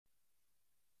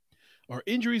Are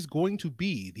injuries going to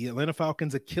be the Atlanta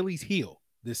Falcons' Achilles heel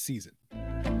this season?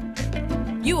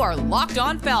 You are Locked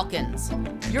On Falcons,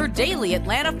 your daily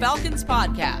Atlanta Falcons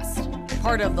podcast.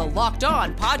 Part of the Locked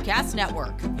On Podcast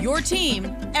Network, your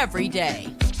team every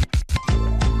day.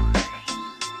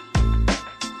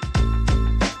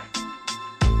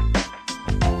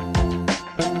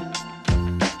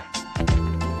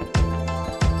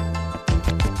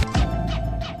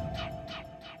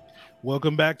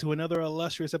 Welcome back to another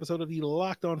illustrious episode of the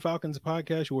Locked On Falcons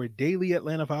podcast, your daily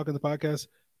Atlanta Falcons podcast,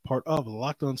 part of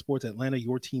Locked On Sports Atlanta,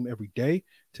 your team every day.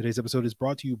 Today's episode is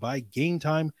brought to you by Game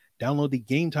Time. Download the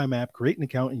Game Time app, create an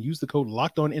account, and use the code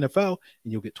LOCKEDONNFL,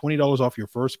 and you'll get $20 off your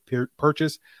first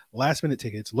purchase. Last-minute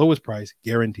tickets, lowest price,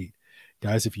 guaranteed.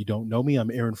 Guys, if you don't know me,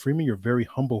 I'm Aaron Freeman, your very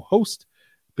humble host.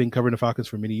 Been covering the Falcons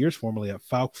for many years, formerly at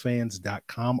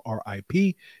falcfans.com, RIP.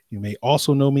 You may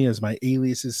also know me as my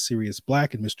aliases, Sirius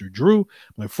Black and Mr. Drew.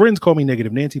 My friends call me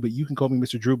Negative Nancy, but you can call me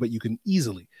Mr. Drew, but you can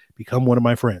easily become one of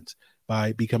my friends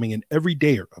by becoming an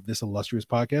everydayer of this illustrious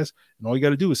podcast. And all you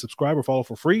got to do is subscribe or follow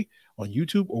for free on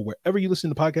YouTube or wherever you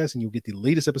listen to podcasts, and you'll get the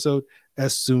latest episode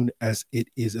as soon as it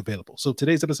is available. So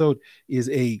today's episode is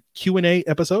a Q&A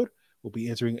episode. We'll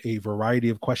be answering a variety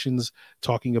of questions,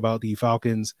 talking about the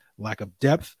Falcons' lack of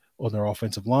depth on their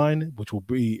offensive line, which will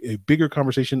be a bigger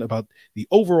conversation about the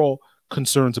overall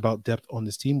concerns about depth on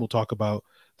this team. We'll talk about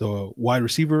the wide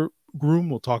receiver room.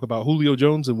 We'll talk about Julio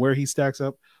Jones and where he stacks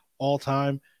up all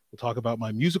time. We'll talk about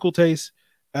my musical taste,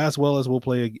 as well as we'll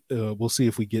see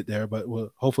if we get there, but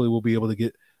hopefully we'll be able to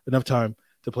get enough time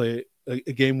to play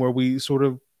a game where we sort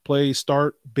of play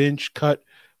start, bench, cut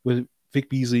with Vic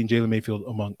Beasley and Jalen Mayfield,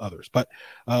 among others. But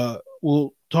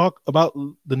we'll talk about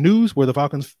the news where the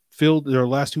Falcons filled their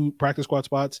last two practice squad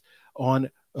spots on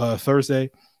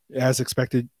Thursday. As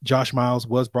expected, Josh Miles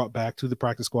was brought back to the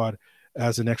practice squad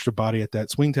as an extra body at that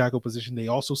swing tackle position. They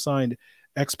also signed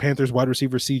ex-Panthers wide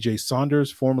receiver C.J.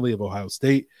 Saunders, formerly of Ohio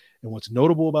State. And what's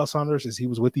notable about Saunders is he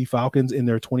was with the Falcons in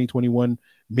their 2021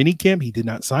 minicamp. He did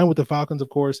not sign with the Falcons, of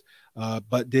course,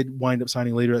 but did wind up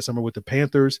signing later that summer with the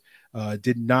Panthers.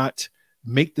 Did not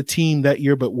make the team that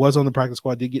year, but was on the practice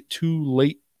squad. Did get two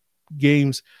late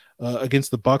games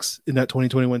against the Bucks in that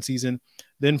 2021 season.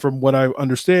 Then from what I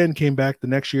understand, came back the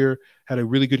next year, had a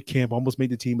really good camp, almost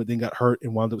made the team, but then got hurt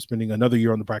and wound up spending another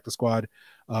year on the practice squad.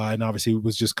 And obviously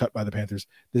was just cut by the Panthers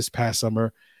this past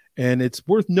summer. And it's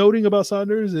worth noting about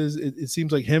Saunders is it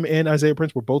seems like him and Isaiah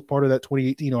Prince were both part of that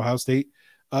 2018 Ohio State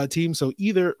team. So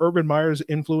either Urban Meyer's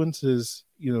influence is,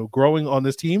 growing on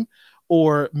this team,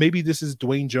 or maybe this is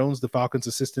Dwayne Jones, the Falcons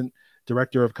assistant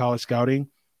director of college scouting.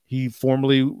 He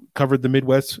formerly covered the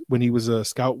Midwest when he was a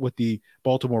scout with the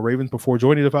Baltimore Ravens before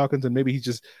joining the Falcons, and maybe he's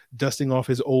just dusting off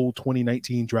his old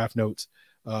 2019 draft notes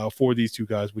for these two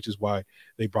guys, which is why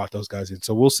they brought those guys in.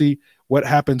 So we'll see what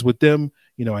happens with them.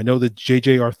 I know that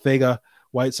J.J. Arcega,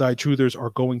 Whiteside Truthers are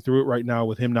going through it right now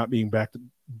with him not being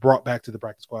brought back to the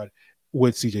practice squad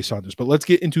with C.J. Saunders. But let's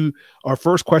get into our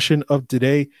first question of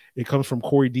today. It comes from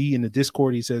Corey D in the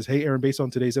Discord. He says, "Hey, Aaron, based on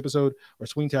today's episode, our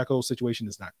swing tackle situation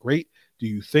is not great. Do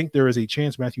you think there is a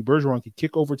chance Matthew Bergeron could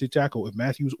kick over to tackle if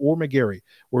Matthews or McGarry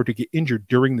were to get injured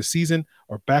during the season?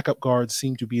 Our backup guards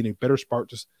seem to be in a better spot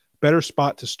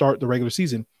to start the regular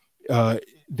season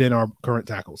than our current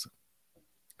tackles."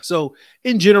 So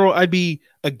in general, I'd be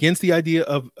against the idea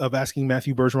of asking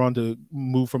Matthew Bergeron to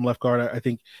move from left guard. I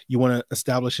think you want to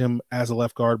establish him as a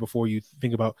left guard before you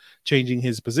think about changing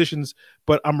his positions.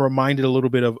 But I'm reminded a little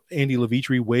bit of Andy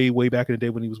Levitre way back in the day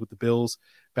when he was with the Bills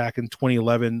back in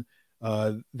 2011.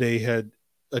 They had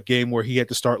a game where he had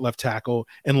to start left tackle,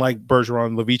 and like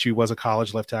Bergeron, Levitre was a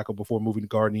college left tackle before moving to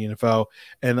guard in the NFL.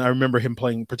 And I remember him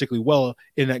playing particularly well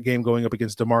in that game going up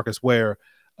against DeMarcus Ware.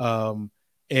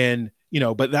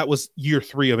 But that was year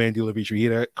 3 of Andy Levitre. He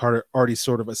had already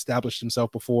sort of established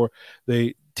himself before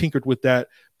they tinkered with that.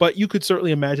 But you could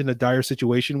certainly imagine a dire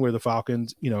situation where the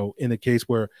Falcons, in the case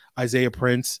where Isaiah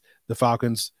Prince, the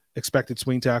Falcons' expected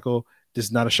swing tackle, this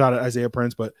is not a shot at Isaiah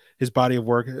Prince, but his body of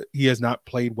work, he has not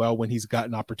played well when he's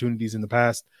gotten opportunities in the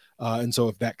past. And so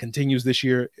if that continues this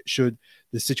year, should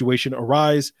the situation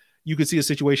arise, you could see a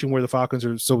situation where the Falcons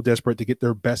are so desperate to get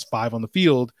their best 5 on the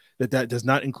field that does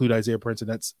not include Isaiah Prince, and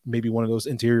that's maybe one of those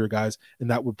interior guys,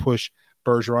 and that would push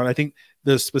Bergeron. I think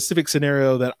the specific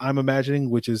scenario that I'm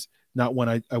imagining, which is not one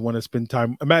I want to spend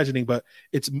time imagining, but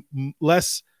it's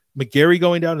less McGarry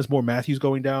going down, it's more Matthews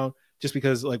going down, just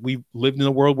because we've lived in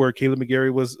a world where Caleb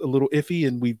McGarry was a little iffy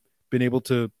and we've been able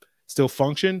to still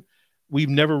function. We've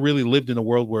never really lived in a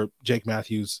world where Jake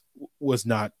Matthews was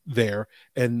not there.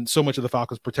 And so much of the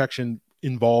Falcons protection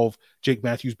involve Jake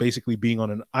Matthews basically being on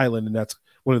an island. And that's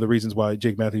one of the reasons why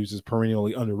Jake Matthews is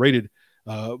perennially underrated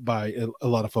by a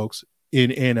lot of folks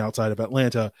in and outside of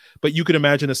Atlanta. But you could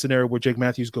imagine a scenario where Jake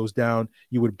Matthews goes down,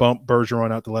 you would bump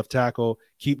Bergeron out to left tackle,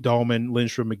 keep Dahlman,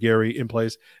 Lindstrom, McGarry in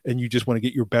place, and you just want to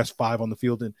get your best 5 on the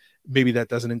field. And maybe that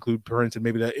doesn't include Prince, and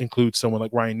maybe that includes someone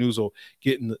like Ryan Nuzul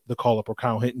getting the call up, or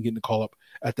Kyle Hinton getting the call up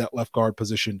at that left guard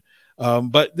position.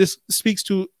 But this speaks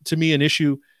to me an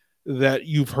issue that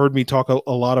you've heard me talk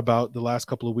a lot about the last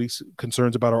couple of weeks,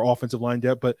 concerns about our offensive line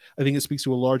depth, but I think it speaks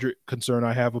to a larger concern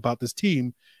I have about this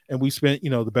team. And we spent,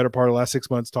 the better part of the last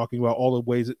 6 months talking about all the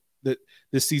ways that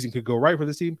this season could go right for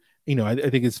this team. I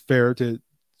think it's fair to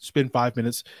spend 5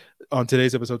 minutes on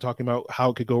today's episode talking about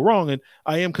how it could go wrong. And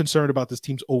I am concerned about this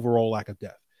team's overall lack of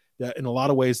depth. That in a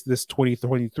lot of ways, this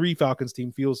 2023 Falcons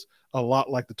team feels a lot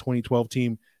like the 2012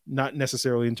 team, not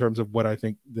necessarily in terms of what I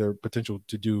think their potential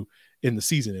to do in the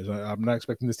season is. I'm not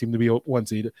expecting this team to be a 1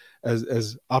 seed,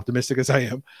 as optimistic as I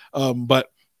am. But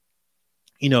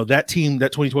that team,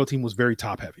 that 2012 team, was very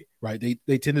top heavy, right?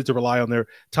 They tended to rely on their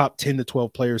top 10 to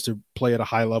 12 players to play at a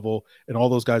high level, and all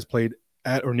those guys played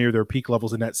at or near their peak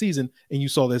levels in that season. And you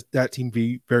saw that team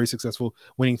be very successful,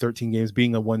 winning 13 games,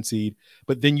 being a 1 seed.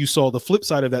 But then you saw the flip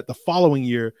side of that the following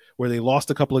year, where they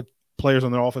lost a couple of players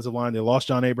on their offensive line. They lost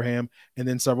John Abraham, and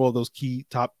then several of those key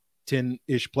top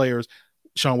 10-ish players,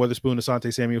 Sean Weatherspoon,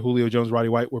 Asante Samuel, Julio Jones, Roddy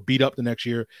White, were beat up the next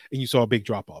year, and you saw a big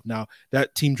drop-off. Now,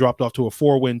 that team dropped off to a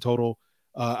 4-win total.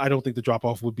 I don't think the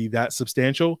drop-off would be that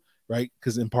substantial, right?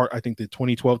 Because in part, I think the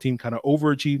 2012 team kind of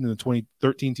overachieved and the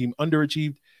 2013 team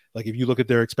underachieved. Like, if you look at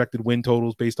their expected win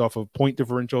totals based off of point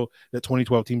differential, that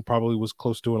 2012 team probably was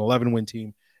close to an 11-win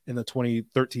team, and the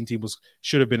 2013 team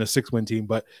should have been a 6-win team.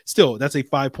 But still, that's a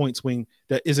 5-point swing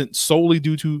that isn't solely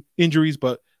due to injuries,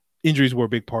 but injuries were a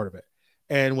big part of it.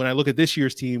 And when I look at this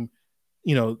year's team,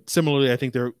 similarly, I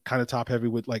think they're kind of top heavy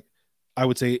with, like, I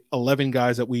would say 11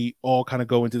 guys that we all kind of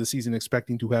go into the season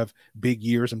expecting to have big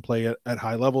years and play at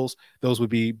high levels. Those would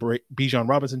be Bijan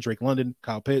Robinson, Drake London,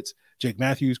 Kyle Pitts, Jake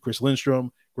Matthews, Chris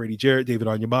Lindstrom, Grady Jarrett, David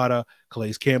Onyemata,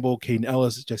 Calais Campbell, Caden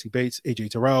Ellis, Jesse Bates,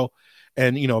 AJ Terrell.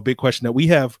 And, a big question that we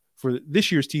have for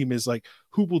this year's team is, like,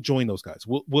 who will join those guys?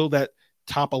 Will that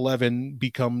top 11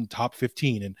 become top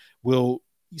 15? And will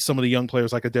some of the young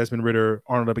players like a Desmond Ridder,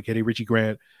 Arnold Ebiketie, Richie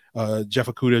Grant, Jeff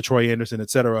Okudah, Troy Anderson, et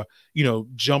cetera,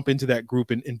 jump into that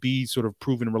group and be sort of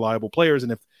proven reliable players?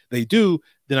 And if they do,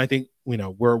 then I think,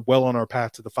 we're well on our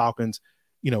path to the Falcons,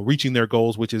 reaching their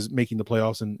goals, which is making the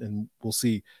playoffs, and we'll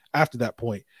see after that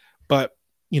point. But,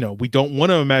 we don't want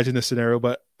to imagine this scenario,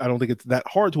 but I don't think it's that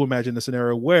hard to imagine the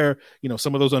scenario where,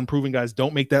 some of those unproven guys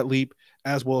don't make that leap,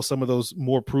 as well as some of those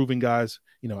more proven guys.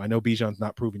 I know Bijan's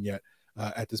not proven yet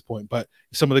at this point, but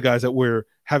some of the guys that we're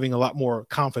having a lot more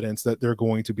confidence that they're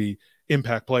going to be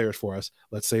impact players for us,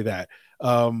 let's say that,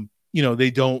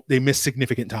 they miss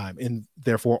significant time and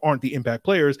therefore aren't the impact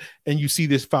players. And you see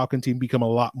this Falcon team become a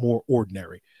lot more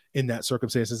ordinary in that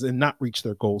circumstances and not reach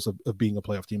their goals of being a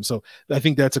playoff team. So I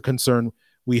think that's a concern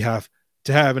we have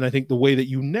to have. And I think the way that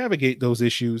you navigate those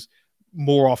issues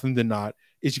more often than not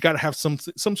is you got to have some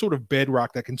sort of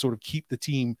bedrock that can sort of keep the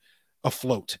team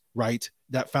afloat, right?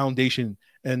 That foundation.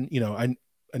 And,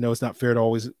 I know it's not fair to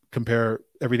always compare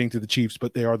everything to the Chiefs,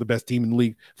 but they are the best team in the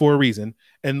league for a reason.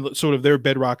 And sort of their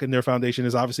bedrock and their foundation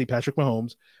is obviously Patrick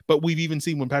Mahomes. But we've even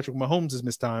seen when Patrick Mahomes has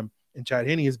missed time and Chad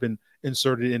Henne has been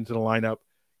inserted into the lineup,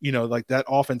 like that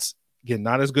offense, again,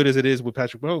 not as good as it is with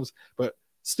Patrick Mahomes, but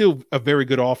still a very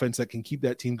good offense that can keep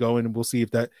that team going. And we'll see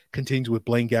if that continues with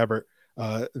Blaine Gabbert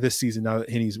this season now that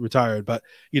Henne's retired. But,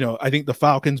 I think the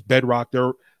Falcons' bedrock,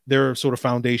 their sort of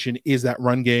foundation is that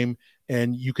run game.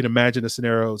 And you can imagine the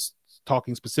scenarios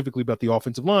talking specifically about the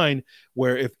offensive line,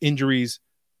 where if injuries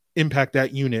impact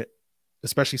that unit,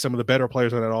 especially some of the better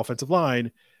players on that offensive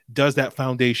line, does that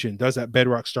foundation, does that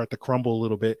bedrock start to crumble a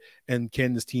little bit? And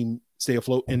can this team stay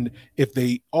afloat? And if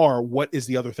they are, what is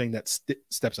the other thing that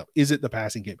steps up? Is it the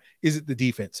passing game? Is it the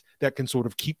defense that can sort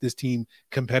of keep this team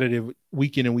competitive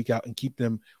week in and week out and keep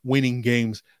them winning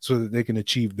games so that they can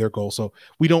achieve their goal? So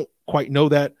we don't quite know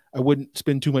that. I wouldn't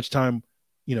spend too much time,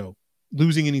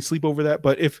 losing any sleep over that.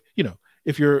 But if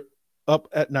you're up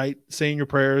at night saying your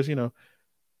prayers,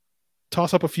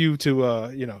 toss up a few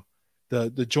to,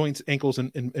 the joints, ankles,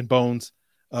 and bones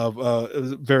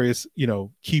of various,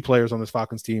 key players on this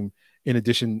Falcons team, in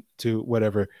addition to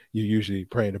whatever you're usually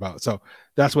praying about. So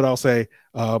that's what I'll say.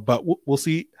 But we'll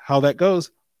see how that goes.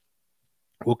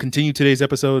 We'll continue today's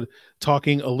episode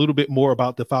talking a little bit more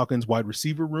about the Falcons wide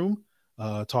receiver room,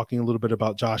 talking a little bit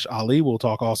about Josh Ali. We'll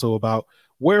talk also about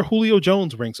where Julio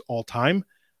Jones ranks all time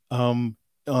on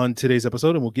today's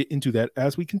episode. And we'll get into that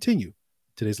as we continue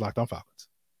today's Locked On Falcons.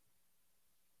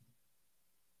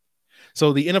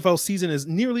 So the NFL season is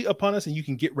nearly upon us, and you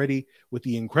can get ready with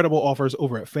the incredible offers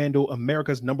over at FanDuel,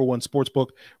 America's #1 sportsbook.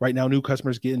 Right now, new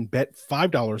customers bet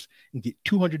 $5 and get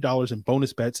 $200 in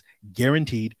bonus bets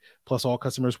guaranteed. Plus, all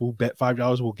customers who bet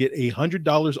 $5 will get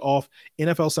 $100 off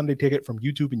NFL Sunday Ticket from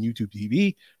YouTube and YouTube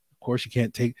TV. Of course, you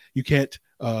can't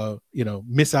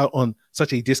miss out on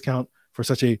such a discount for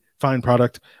such a fine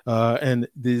product. And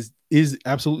this is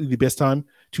absolutely the best time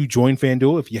to join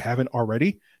FanDuel if you haven't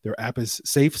already. Their app is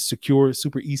safe, secure,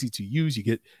 super easy to use. You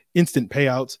get instant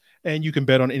payouts, and you can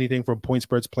bet on anything from point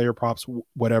spreads, player props,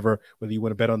 whatever. Whether you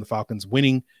want to bet on the Falcons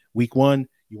winning week 1,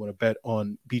 you want to bet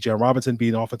on Bijan Robinson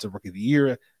being Offensive Rookie of the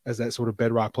Year as that sort of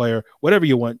bedrock player, whatever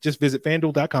you want, just visit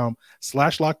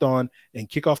FanDuel.com/lockedon and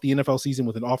kick off the NFL season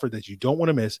with an offer that you don't want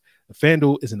to miss.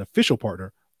 FanDuel is an official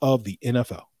partner of the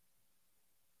NFL.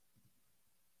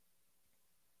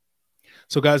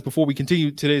 So, guys, before we continue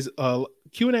today's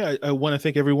Q&A, I want to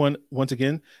thank everyone once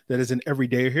again that is an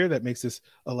everyday here that makes this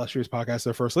illustrious podcast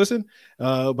their first listen.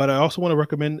 But I also want to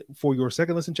recommend for your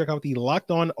second listen, check out the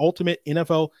Locked On Ultimate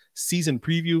NFL Season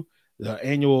Preview. The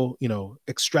annual,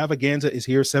 extravaganza is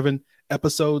here. 7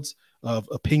 episodes of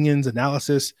opinions,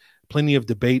 analysis, plenty of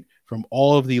debate from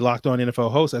all of the Locked On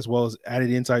NFL hosts, as well as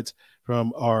added insights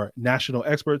from our national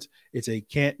experts. It's a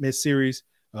can't miss series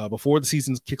before the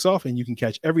season kicks off, and you can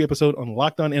catch every episode on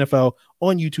Locked On NFL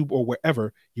on YouTube or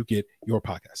wherever you get your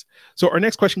podcast. So our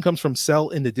next question comes from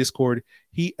Cell in the Discord.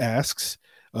 He asks,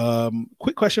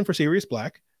 quick question for Sirius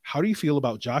Black. How do you feel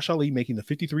about Josh Ali making the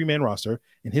 53-man roster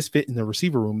and his fit in the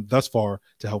receiver room thus far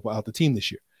to help out the team this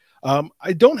year?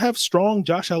 I don't have strong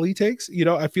Josh Ali takes.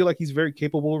 I feel like he's a very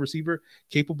capable receiver,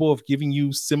 capable of giving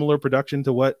you similar production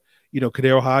to what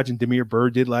Kadero Hodge and Damiere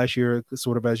Byrd did last year,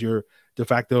 sort of as your de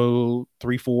facto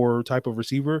 3-4 type of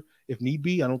receiver, if need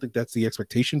be. I don't think that's the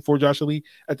expectation for Josh Ali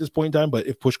at this point in time, but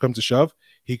if push comes to shove,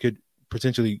 he could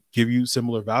potentially give you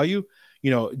similar value.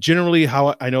 Generally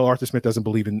how I know Arthur Smith doesn't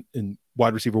believe in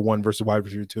wide receiver 1 versus wide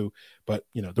receiver 2, but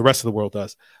the rest of the world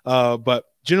does. But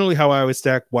generally how I would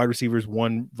stack wide receivers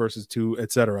 1 versus 2,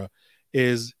 etc.,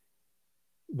 is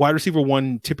wide receiver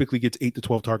 1 typically gets 8 to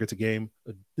 12 targets a game.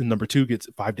 The number 2 gets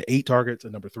 5 to 8 targets.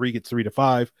 And number 3 gets 3 to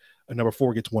 5. And number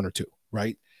 4 gets 1 or 2,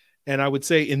 right? And I would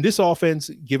say in this offense,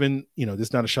 given, this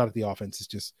is not a shot at the offense, it's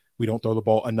just we don't throw the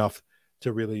ball enough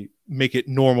to really make it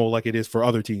normal like it is for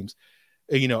other teams.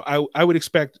 I would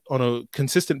expect on a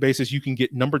consistent basis, you can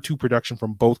get number 2 production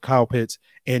from both Kyle Pitts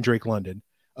and Drake London.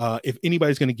 If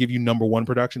anybody's going to give you number 1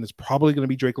 production, it's probably going to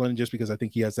be Drake London, just because I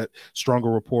think he has that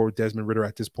stronger rapport with Desmond Ridder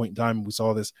at this point in time. We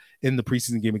saw this in the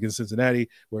preseason game against Cincinnati,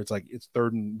 where it's like it's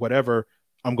 3rd and whatever.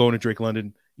 I'm going to Drake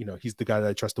London. He's the guy that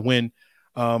I trust to win.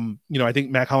 I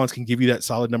think Mac Hollins can give you that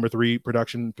solid number 3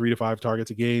 production, 3 to 5 targets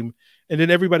a game. And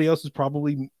then everybody else is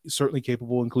probably certainly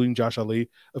capable, including Josh Ali,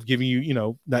 of giving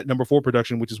you, that number 4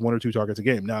 production, which is 1 or 2 targets a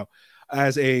game. Now,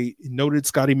 as a noted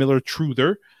Scotty Miller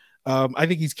truther, I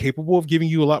think he's capable of giving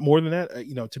you a lot more than that.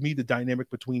 To me, the dynamic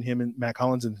between him and Mac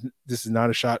Hollins, and this is not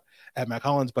a shot at Mac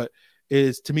Hollins, but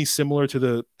is to me similar to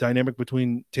the dynamic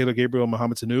between Taylor Gabriel and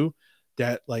Mohamed Sanu,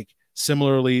 that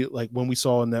similarly, when we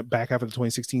saw in that back half of the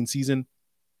 2016 season,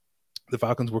 the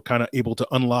Falcons were kind of able to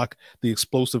unlock the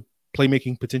explosive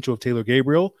playmaking potential of Taylor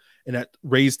Gabriel, and that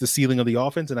raised the ceiling of the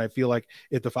offense. And I feel like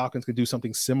if the Falcons could do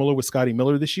something similar with Scotty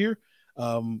Miller this year,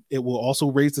 it will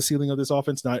also raise the ceiling of this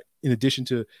offense, not in addition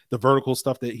to the vertical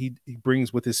stuff that he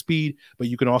brings with his speed, but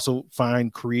you can also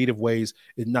find creative ways,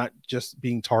 in not just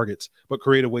being targets, but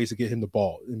creative ways to get him the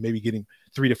ball, and maybe getting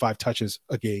 3 to 5 touches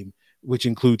a game, which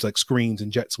includes screens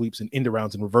and jet sweeps and end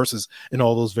arounds and reverses and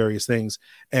all those various things.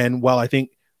 And while I think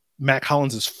Mac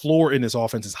Hollins' floor in this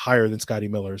offense is higher than Scotty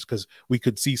Miller's, because we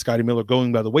could see Scotty Miller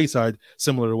going by the wayside,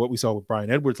 similar to what we saw with Brian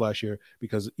Edwards last year,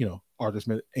 because, Arthur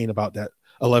Smith ain't about that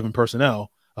 11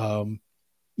 personnel. But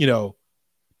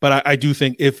I do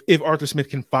think if Arthur Smith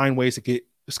can find ways to get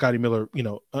Scotty Miller,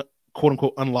 quote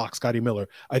unquote, unlock Scotty Miller,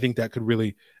 I think that could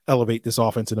really elevate this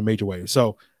offense in a major way.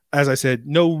 So, as I said,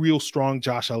 no real strong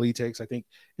Josh Ali takes. I think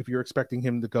if you're expecting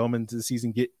him to come into the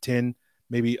season, get 10,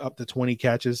 maybe up to 20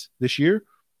 catches this year,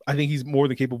 I think he's more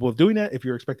than capable of doing that. If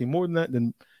you're expecting more than that,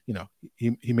 then,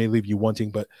 he may leave you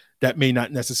wanting, but that may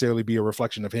not necessarily be a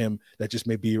reflection of him. That just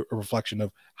may be a reflection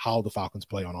of how the Falcons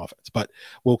play on offense. But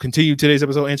we'll continue today's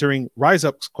episode answering Rise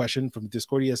Up's question from the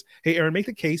Discord. He asks, hey, Aaron, make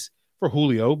the case for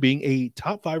Julio being a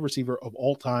top 5 receiver of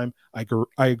all time. I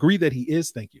agree that he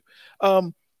is. Thank you.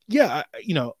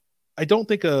 I don't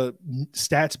think a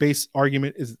stats-based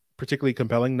argument is particularly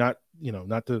compelling. Not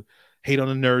to hate on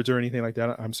the nerds or anything like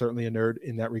that. I'm certainly a nerd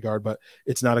in that regard, but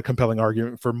it's not a compelling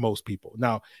argument for most people.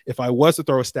 Now, if I was to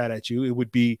throw a stat at you, it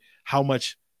would be how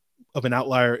much, of an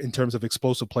outlier in terms of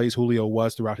explosive plays Julio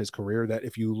was throughout his career. That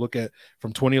if you look at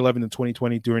from 2011 to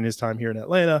 2020 during his time here in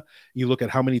Atlanta, you look at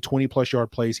how many 20+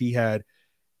 yard plays he had.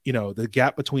 The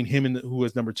gap between him and who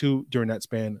was number 2 during that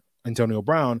span, Antonio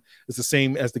Brown, is the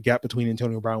same as the gap between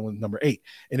Antonio Brown and number 8.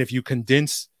 And if you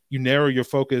narrow your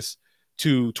focus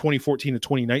to 2014 to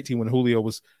 2019 when Julio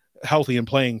was healthy and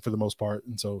playing for the most part,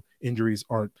 and so injuries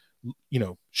aren't,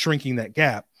 shrinking that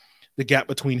gap, the gap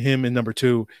between him and number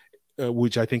 2,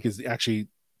 which I think is actually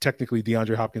technically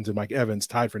DeAndre Hopkins and Mike Evans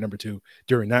tied for number 2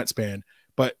 during that span,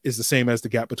 but is the same as the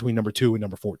gap between number 2 and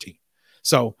number 14.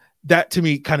 So that to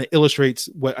me kind of illustrates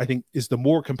what I think is the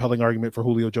more compelling argument for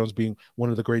Julio Jones being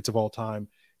one of the greats of all time,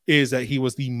 is that he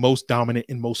was the most dominant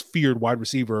and most feared wide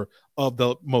receiver of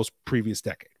the most previous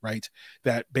decade, right?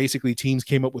 That basically teams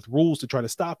came up with rules to try to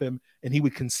stop him, and he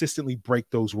would consistently break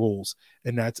those rules.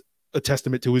 And that's a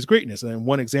testament to his greatness. And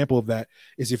one example of that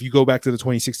is if you go back to the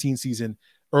 2016 season,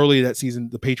 early that season,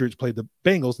 the Patriots played the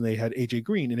Bengals and they had AJ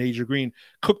Green, and AJ Green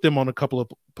cooked them on a couple of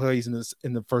plays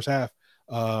in the first half.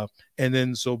 And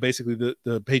then so basically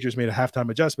the Patriots made a halftime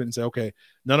adjustment and said, okay,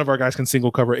 none of our guys can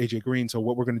single cover AJ Green. So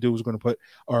what we're going to do is we're going to put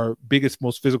our biggest,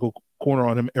 most physical corner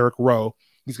on him, Eric Rowe.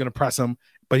 He's going to press him,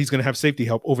 but he's going to have safety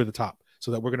help over the top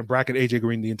so that we're going to bracket AJ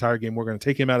Green the entire game. We're going to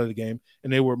take him out of the game.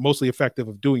 And they were mostly effective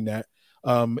of doing that.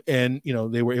 And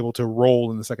they were able to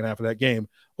roll in the second half of that game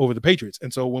over the Patriots.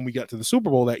 And so when we got to the Super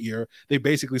Bowl that year, they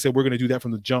basically said, we're going to do that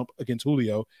from the jump against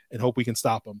Julio and hope we can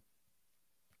stop him.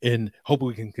 And hope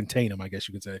we can contain him, I guess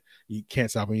you could say. You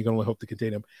can't stop him. You can only hope to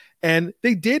contain him. And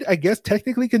they did, I guess,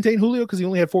 technically contain Julio because he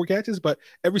only had 4 catches, but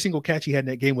every single catch he had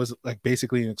in that game was like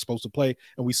basically an explosive play.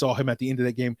 And we saw him at the end of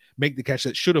that game make the catch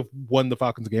that should have won the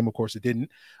Falcons game. Of course, it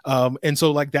didn't. And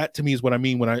so like that to me is what I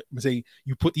mean when I say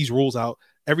you put these rules out.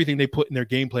 Everything they put in their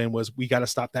game plan was we got to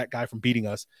stop that guy from beating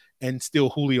us. And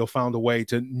still Julio found a way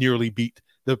to nearly beat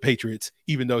the Patriots,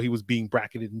 even though he was being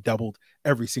bracketed and doubled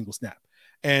every single snap.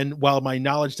 And while my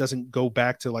knowledge doesn't go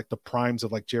back to like the primes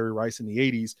of like Jerry Rice in the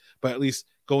 80s, but at least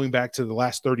going back to the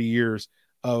last 30 years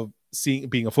of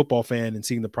being a football fan and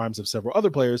seeing the primes of several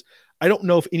other players, I don't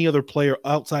know if any other player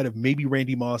outside of maybe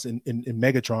Randy Moss and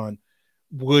Megatron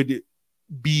would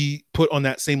be put on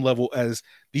that same level as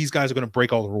these guys are going to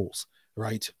break all the rules,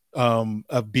 right?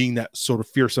 Of being that sort of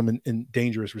fearsome and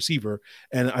dangerous receiver.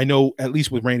 And I know at least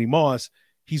with Randy Moss,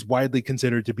 he's widely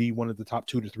considered to be one of the top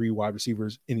 2 to 3 wide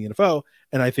receivers in the NFL.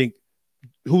 And I think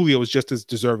Julio is just as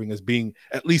deserving as being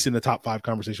at least in the top 5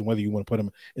 conversation. Whether you want to put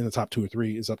him in the top 2 or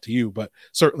 3 is up to you, but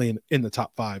certainly in the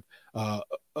top 5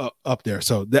 up there.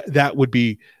 So that would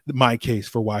be my case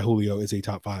for why Julio is a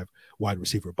top 5 wide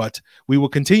receiver. But we will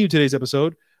continue today's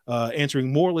episode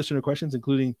answering more listener questions,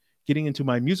 including getting into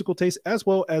my musical taste, as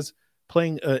well as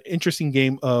playing an interesting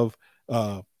game of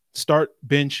start,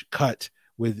 bench, cut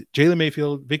with Jalen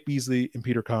Mayfield, Vic Beasley, and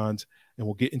Peter Kahns. And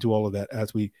we'll get into all of that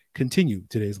as we continue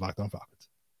today's Locked On Falcons.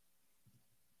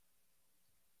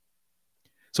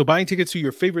 So buying tickets to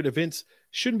your favorite events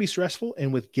shouldn't be stressful.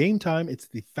 And with Game Time, it's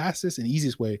the fastest and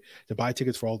easiest way to buy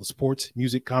tickets for all the sports,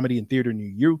 music, comedy, and theater near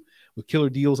you. With killer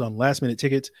deals on last-minute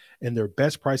tickets and their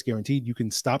best price guaranteed, you can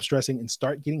stop stressing and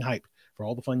start getting hyped for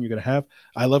all the fun you're going to have.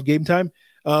 I love Game Time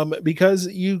because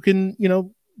you can,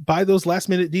 buy those last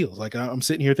minute deals. Like I'm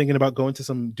sitting here thinking about going to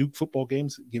some Duke football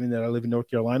games, given that I live in North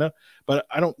Carolina, but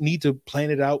I don't need to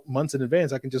plan it out months in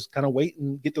advance. I can just kind of wait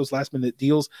and get those last minute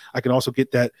deals. I can also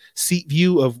get that seat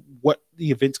view of what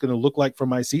the event's going to look like from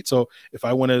my seat. So if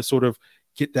I want to sort of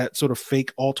get that sort of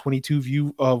fake all 22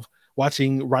 view of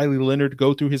watching Riley Leonard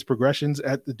go through his progressions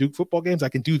at the Duke football games, I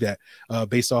can do that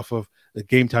based off of the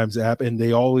Game Times app, and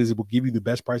they always will give you the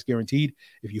best price guaranteed.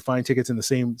 If you find tickets in the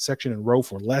same section and row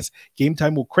for less, Game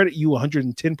Time will credit you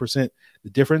 110% the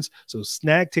difference. So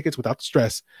snag tickets without the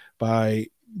stress by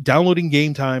downloading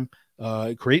Game Time,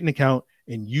 create an account,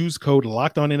 and use code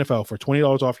LOCKEDONNFL for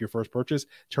 $20 off your first purchase.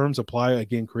 Terms apply.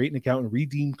 Again, create an account and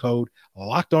redeem code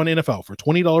LOCKEDONNFL for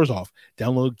 $20 off.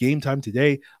 Download Game Time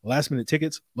today. Last minute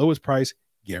tickets, lowest price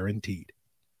guaranteed.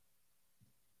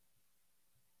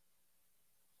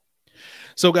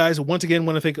 So guys, once again,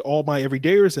 want to thank all my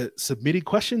everydayers that submitted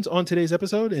questions on today's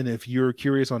episode. And if you're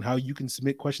curious on how you can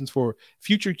submit questions for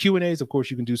future Q&As, of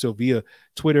course, you can do so via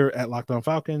Twitter at Locked On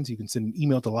Falcons. You can send an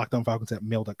email to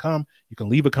lockedonfalcons@mail.com. You can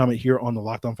leave a comment here on the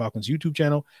Locked On Falcons YouTube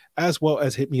channel, as well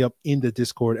as hit me up in the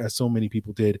Discord, as so many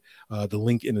people did. The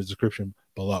link in the description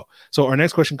below. So our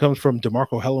next question comes from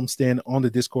DeMarco Helmstan on the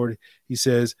Discord. He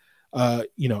says, I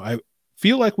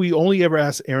feel like we only ever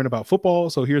ask Aaron about football.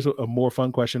 So here's a more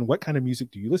fun question. What kind of music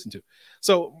do you listen to?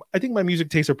 So I think my music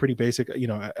tastes are pretty basic.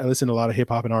 I listen to a lot of hip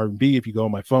hop and R&B. If you go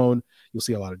on my phone, you'll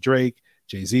see a lot of Drake,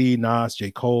 Jay-Z, Nas, J.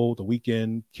 Cole, The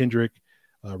Weeknd, Kendrick,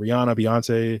 Rihanna,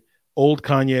 Beyonce, old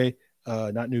Kanye,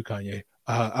 not new Kanye,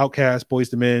 Outkast,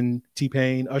 Boyz II Men,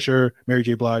 T-Pain, Usher, Mary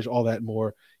J. Blige, all that and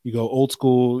more. You go old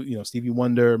school, Stevie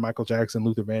Wonder, Michael Jackson,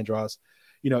 Luther Vandross.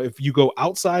 If you go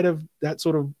outside of that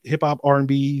sort of hip hop,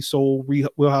 R&B, soul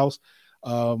wheelhouse,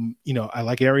 I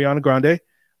like Ariana Grande.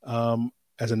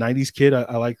 As a 90s kid,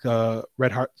 I like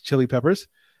Red Hot Chili Peppers,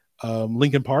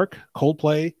 Linkin Park,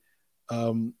 Coldplay.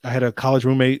 I had a college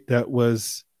roommate that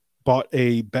bought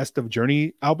a Best of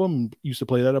Journey album, used to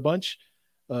play that a bunch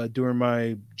during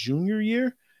my junior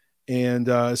year. And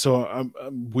so I'm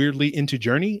weirdly into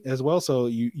Journey as well. So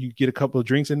you get a couple of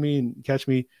drinks in me and catch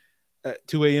me at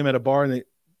 2 a.m. at a bar and it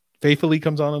faithfully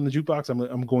comes on the jukebox.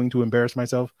 I'm going to embarrass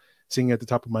myself singing at the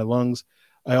top of my lungs.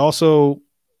 I also,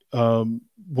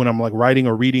 when I'm like writing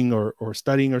or reading or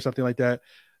studying or something like that,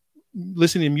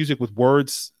 listening to music with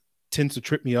words tends to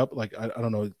trip me up. Like, I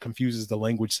don't know, it confuses the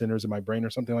language centers in my brain or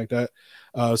something like that.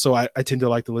 So I tend to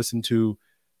like to listen to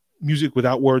music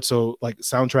without words, so like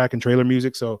soundtrack and trailer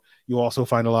music. So you also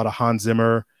find a lot of Hans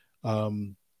Zimmer,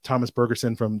 Thomas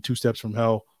Bergerson from Two Steps from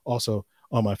Hell also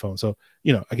on my phone. So,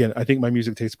 again, I think my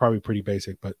music taste is probably pretty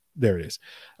basic, but there it is.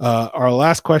 Our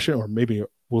last question, or maybe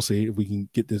we'll see if we can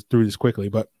get through this quickly,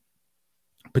 but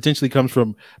potentially comes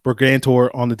from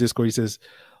Bergantor on the Discord. He says,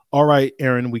 all right,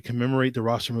 Aaron, we commemorate the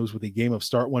roster moves with a game of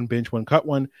start one, bench one, cut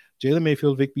one, Jalen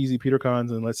Mayfield, Vic Beasley, Peter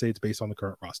Kahns, and let's say it's based on the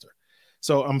current roster.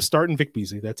 So I'm starting Vic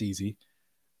Beasley. That's easy.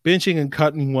 Benching and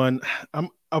cutting one,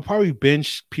 I'll probably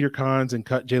bench Peter Kahns and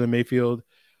cut Jalen Mayfield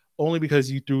only because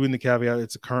you threw in the caveat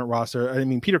it's a current roster. I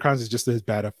mean, Peter Kahns is just as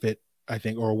bad a fit, I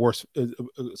think, or a worse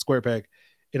square peg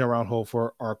in a round hole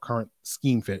for our current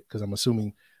scheme fit, because I'm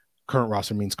assuming current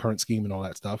roster means current scheme and all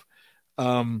that stuff.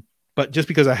 But just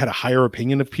because I had a higher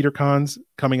opinion of Peter Kahns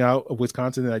coming out of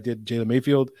Wisconsin than I did Jalen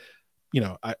Mayfield,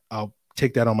 I'll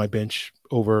take that on my bench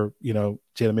over,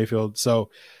 Jalen Mayfield. So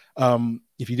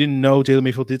if you didn't know, Jalen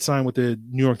Mayfield did sign with the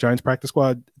New York Giants practice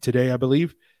squad today, I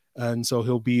believe. And so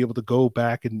he'll be able to go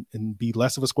back and be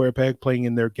less of a square peg playing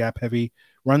in their gap heavy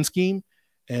run scheme.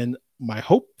 And my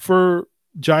hope for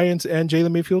Giants and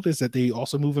Jalen Mayfield is that they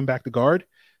also move him back to guard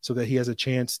so that he has a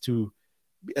chance to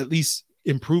at least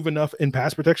improve enough in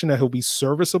pass protection that he'll be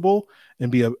serviceable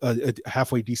and be a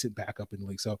halfway decent backup in the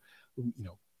league. So,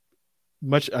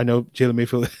 I know Jalen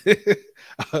Mayfield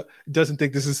doesn't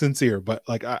think this is sincere, but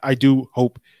like I do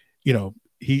hope,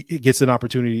 he gets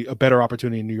a better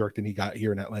opportunity in New York than he got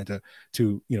here in Atlanta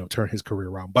to, turn his career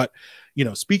around. But,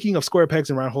 speaking of square pegs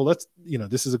and round hole,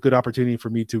 this is a good opportunity for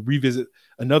me to revisit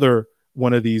another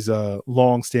one of these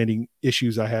long-standing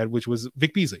issues I had, which was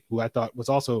Vic Beasley, who I thought was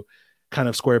also kind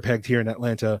of square pegged here in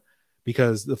Atlanta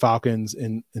because the Falcons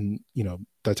and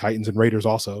the Titans and Raiders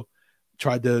also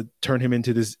tried to turn him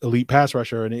into this elite pass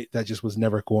rusher, and that just was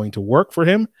never going to work for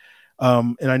him.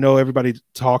 And I know everybody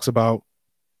talks about,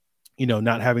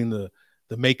 not having the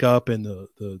makeup and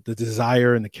the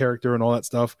desire and the character and all that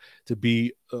stuff to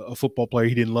be a football player.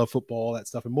 He didn't love football, all that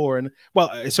stuff and more. And well,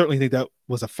 I certainly think that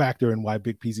was a factor in why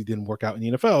Vic Beasley didn't work out in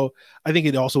the NFL. I think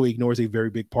it also ignores a very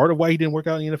big part of why he didn't work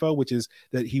out in the NFL, which is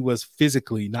that he was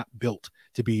physically not built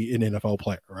to be an NFL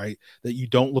player, right? That you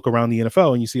don't look around the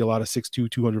NFL and you see a lot of 6'2",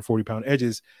 240-pound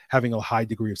edges having a high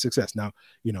degree of success. Now,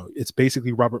 it's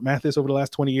basically Robert Mathis over the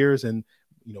last 20 years and,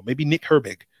 maybe Nick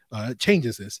Herbig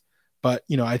changes this. But,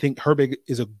 I think Herbig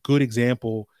is a good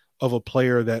example of a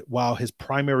player that while his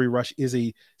primary rush is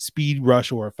a speed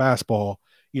rush or a fastball,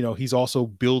 he's also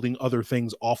building other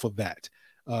things off of that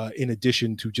in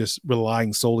addition to just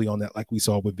relying solely on that like we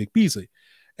saw with Vic Beasley.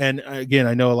 And again,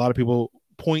 I know a lot of people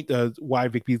point why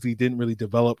Vic Beasley didn't really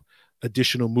develop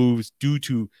additional moves due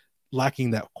to lacking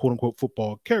that quote unquote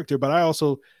football character. But I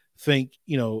also think,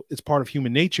 it's part of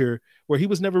human nature where he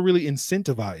was never really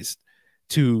incentivized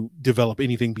to develop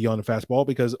anything beyond a fastball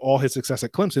because all his success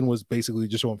at Clemson was basically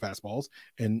just throwing fastballs,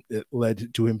 and it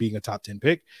led to him being a top 10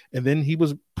 pick. And then he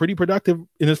was pretty productive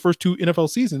in his first 2 NFL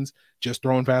seasons, just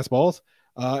throwing fastballs.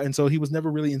 And so he was never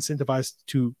really incentivized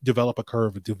to develop a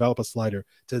curve, develop a slider,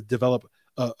 to develop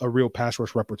a real pass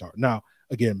rush repertoire. Now,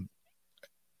 again,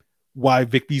 why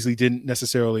Vic Beasley didn't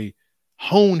necessarily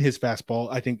hone his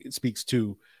fastball, I think it speaks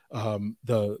to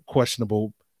the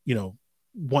questionable,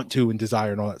 want to and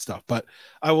desire and all that stuff. But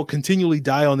I will continually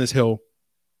die on this hill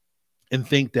and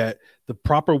think that the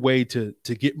proper way to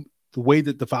get the way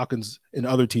that the Falcons and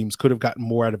other teams could have gotten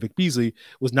more out of Vic Beasley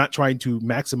was not trying to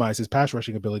maximize his pass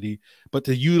rushing ability, but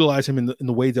to utilize him in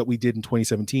the way that we did in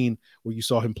 2017, where you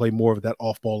saw him play more of that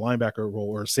off-ball linebacker role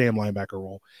or Sam linebacker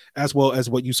role, as well as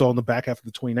what you saw in the back half of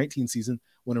the 2019 season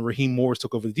when Raheem Morris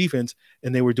took over the defense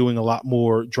and they were doing a lot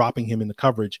more dropping him in the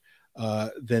coverage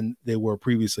than they were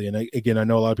previously. And again, I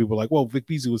know a lot of people are like, well, Vic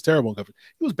Beasley was terrible in coverage.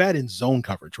 He was bad in zone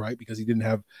coverage, right? Because he didn't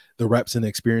have the reps and the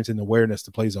experience and the awareness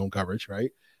to play zone coverage,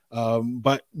 right?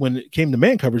 But when it came to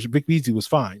man coverage, Vic Beasley was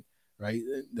fine, right?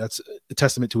 That's a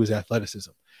testament to his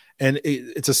athleticism. And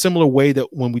it's a similar way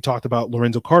that when we talked about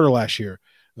Lorenzo Carter last year,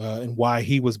 and why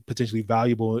he was potentially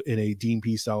valuable in a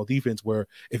DMP style defense, where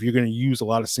if you're going to use a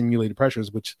lot of simulated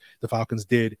pressures, which the Falcons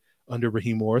did under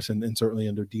Raheem Morris and certainly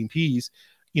under DMPs,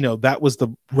 that was the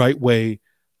right way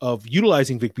of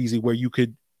utilizing Vic Beasley, where you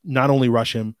could not only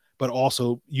rush him, but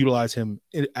also utilize him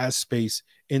as space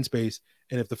in space.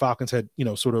 And if the Falcons had,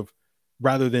 sort of,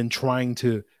 rather than trying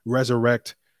to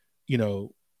resurrect,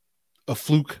 a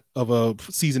fluke of a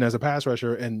season as a pass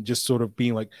rusher and just sort of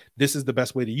being like, this is the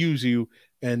best way to use you,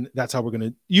 and that's how we're going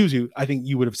to use you, I think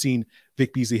you would have seen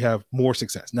Vic Beasley have more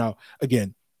success. Now,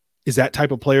 again, is that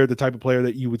type of player the type of player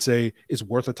that you would say is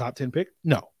worth a top 10 pick?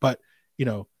 No. But,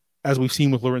 as we've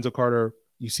seen with Lorenzo Carter,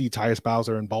 you see Tyus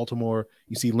Bowser in Baltimore,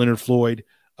 you see Leonard Floyd,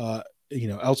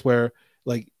 elsewhere,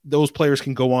 like those players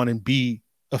can go on and be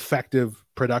effective,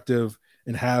 productive,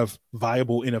 and have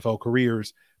viable NFL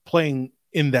careers playing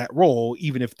in that role,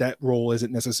 even if that role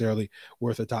isn't necessarily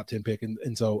worth a top 10 pick.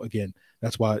 And so again,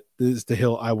 that's why this is the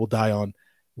hill I will die on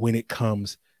when it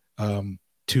comes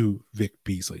to Vic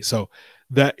Beasley. So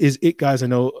that is it, guys. I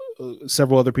know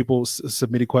several other people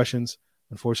submitted questions.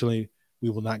 Unfortunately, we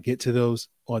will not get to those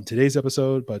on today's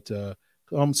episode, but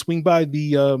swing by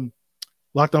the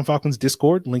Locked On Falcons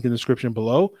Discord, link in the description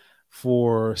below,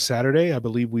 for Saturday. I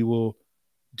believe we will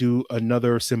do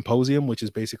another symposium, which is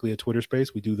basically a Twitter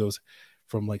space. We do those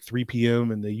from like 3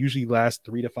 p.m. and they usually last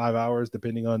 3 to 5 hours,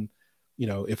 depending on,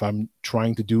 if I'm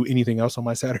trying to do anything else on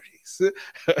my Saturdays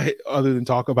other than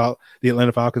talk about the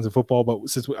Atlanta Falcons and football. But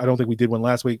since I don't think we did one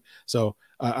last week, so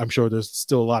I'm sure there's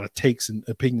still a lot of takes and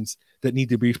opinions that need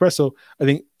to be expressed. So I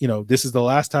think, this is the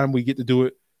last time we get to do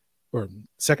it, or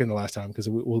second to last time, because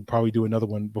we'll probably do another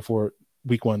one before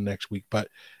week 1 next week. But,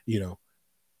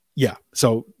 yeah.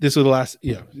 So this was the last,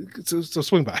 so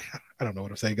swing by. I don't know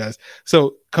what I'm saying, guys.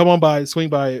 So come on by, swing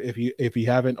by if you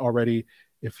haven't already.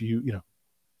 If you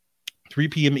 3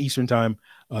 p.m. Eastern time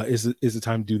is the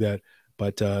time to do that.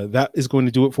 But that is going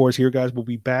to do it for us here, guys. We'll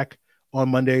be back on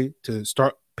Monday to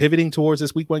start pivoting towards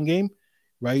this week 1 game,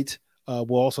 right?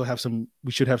 We'll also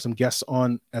we should have some guests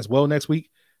on as well next week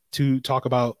to talk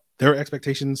about their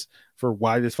expectations for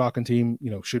why this Falcon team,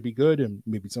 should be good, and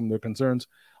maybe some of their concerns,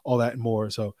 all that and more.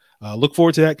 So look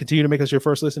forward to that. Continue to make us your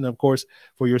first listen. And of course,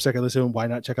 for your second listen, why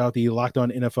not check out the Locked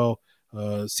On NFL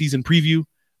season preview,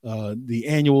 the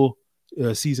annual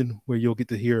season, where you'll get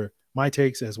to hear my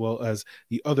takes as well as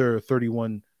the other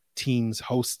 31 teams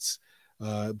hosts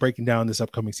breaking down this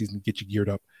upcoming season, get you geared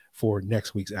up for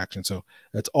next week's action. So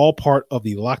that's all part of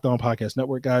the Locked On Podcast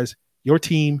Network, guys. Your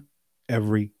team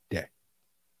every